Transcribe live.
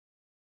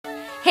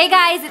Hey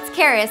guys, it's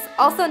Karis,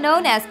 also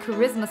known as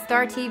Charisma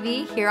Star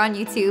TV here on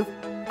YouTube.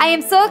 I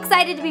am so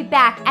excited to be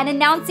back and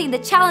announcing the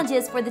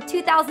challenges for the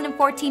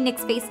 2014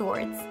 NYX Face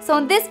Awards. So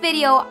in this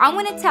video, I'm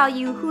going to tell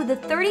you who the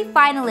 30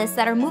 finalists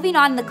that are moving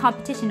on in the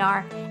competition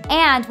are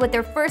and what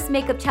their first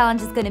makeup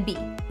challenge is going to be.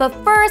 But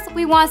first,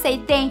 we want to say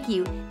thank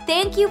you.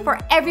 Thank you for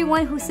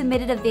everyone who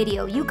submitted a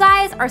video. You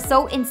guys are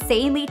so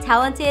insanely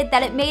talented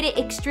that it made it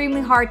extremely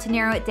hard to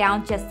narrow it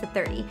down just to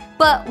 30.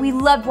 But we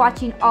loved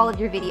watching all of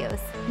your videos.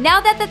 Now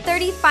that the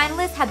 30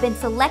 finalists have been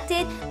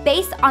selected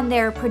based on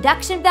their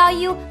production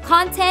value,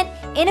 content,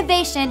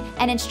 innovation,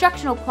 and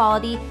instructional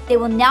quality, they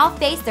will now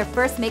face their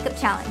first makeup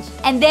challenge.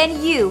 And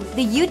then you,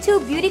 the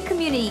YouTube beauty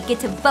community, get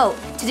to vote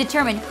to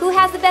determine who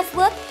has the best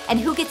look and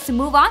who gets to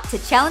move on to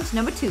challenge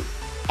number 2.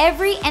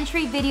 Every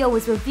entry video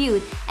was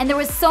reviewed and there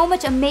was so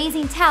much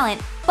amazing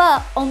talent,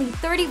 but only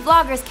 30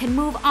 vloggers can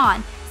move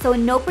on. So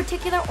in no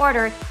particular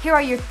order, here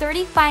are your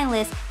 30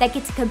 finalists that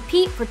get to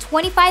compete for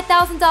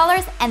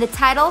 $25,000 and the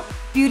title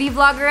Beauty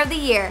Vlogger of the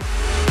Year.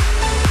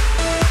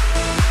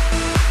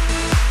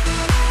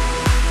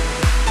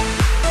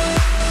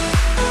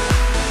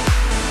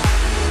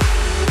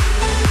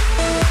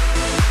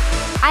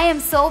 I am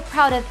so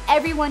proud of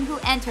everyone who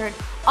entered.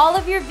 All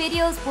of your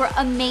videos were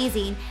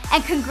amazing,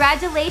 and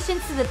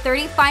congratulations to the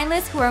 30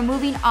 finalists who are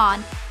moving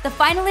on. The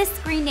finalist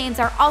screen names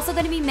are also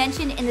going to be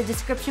mentioned in the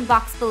description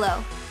box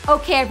below.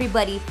 Okay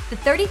everybody, the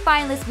 30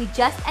 finalists we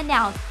just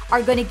announced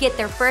are going to get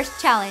their first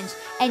challenge,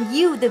 and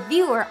you, the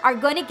viewer, are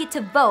going to get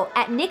to vote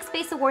at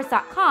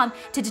NYXFaceAwards.com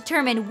to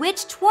determine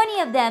which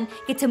 20 of them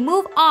get to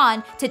move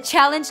on to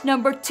challenge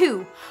number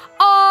 2.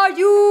 Are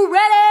you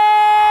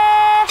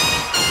ready?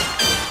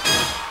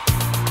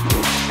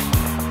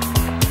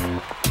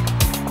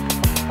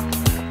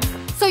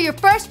 So your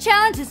first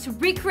challenge is to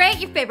recreate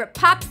your favorite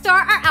pop star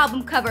or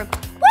album cover.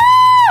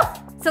 Woo!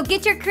 So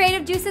get your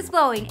creative juices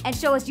flowing and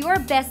show us your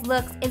best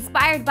looks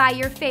inspired by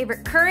your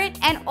favorite current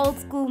and old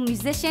school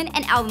musician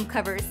and album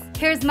covers.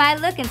 Here's my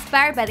look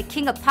inspired by the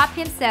king of pop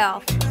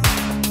himself.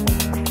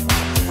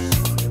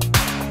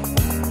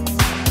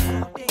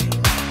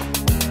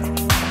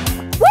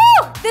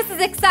 Woo! This is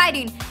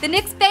exciting. The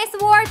NYX Face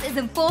Awards is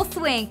in full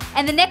swing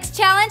and the next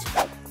challenge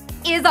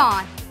is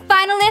on.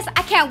 Finalists,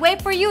 I can't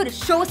wait for you to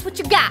show us what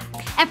you got.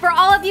 And for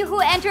all of you who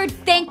entered,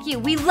 thank you.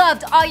 We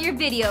loved all your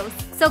videos.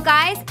 So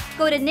guys,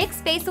 go to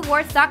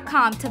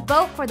NYXFaceAwards.com to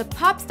vote for the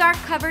pop star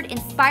covered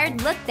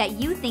inspired look that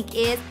you think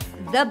is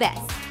the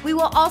best. We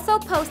will also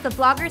post the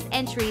vloggers'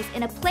 entries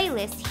in a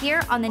playlist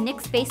here on the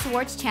NYX Face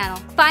Awards channel.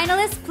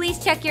 Finalists,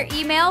 please check your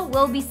email.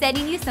 We'll be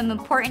sending you some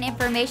important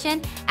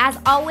information. As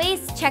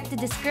always, check the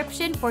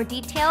description for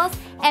details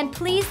and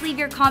please leave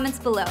your comments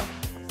below.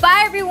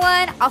 Bye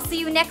everyone! I'll see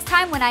you next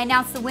time when I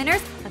announce the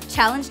winners of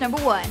challenge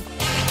number 1.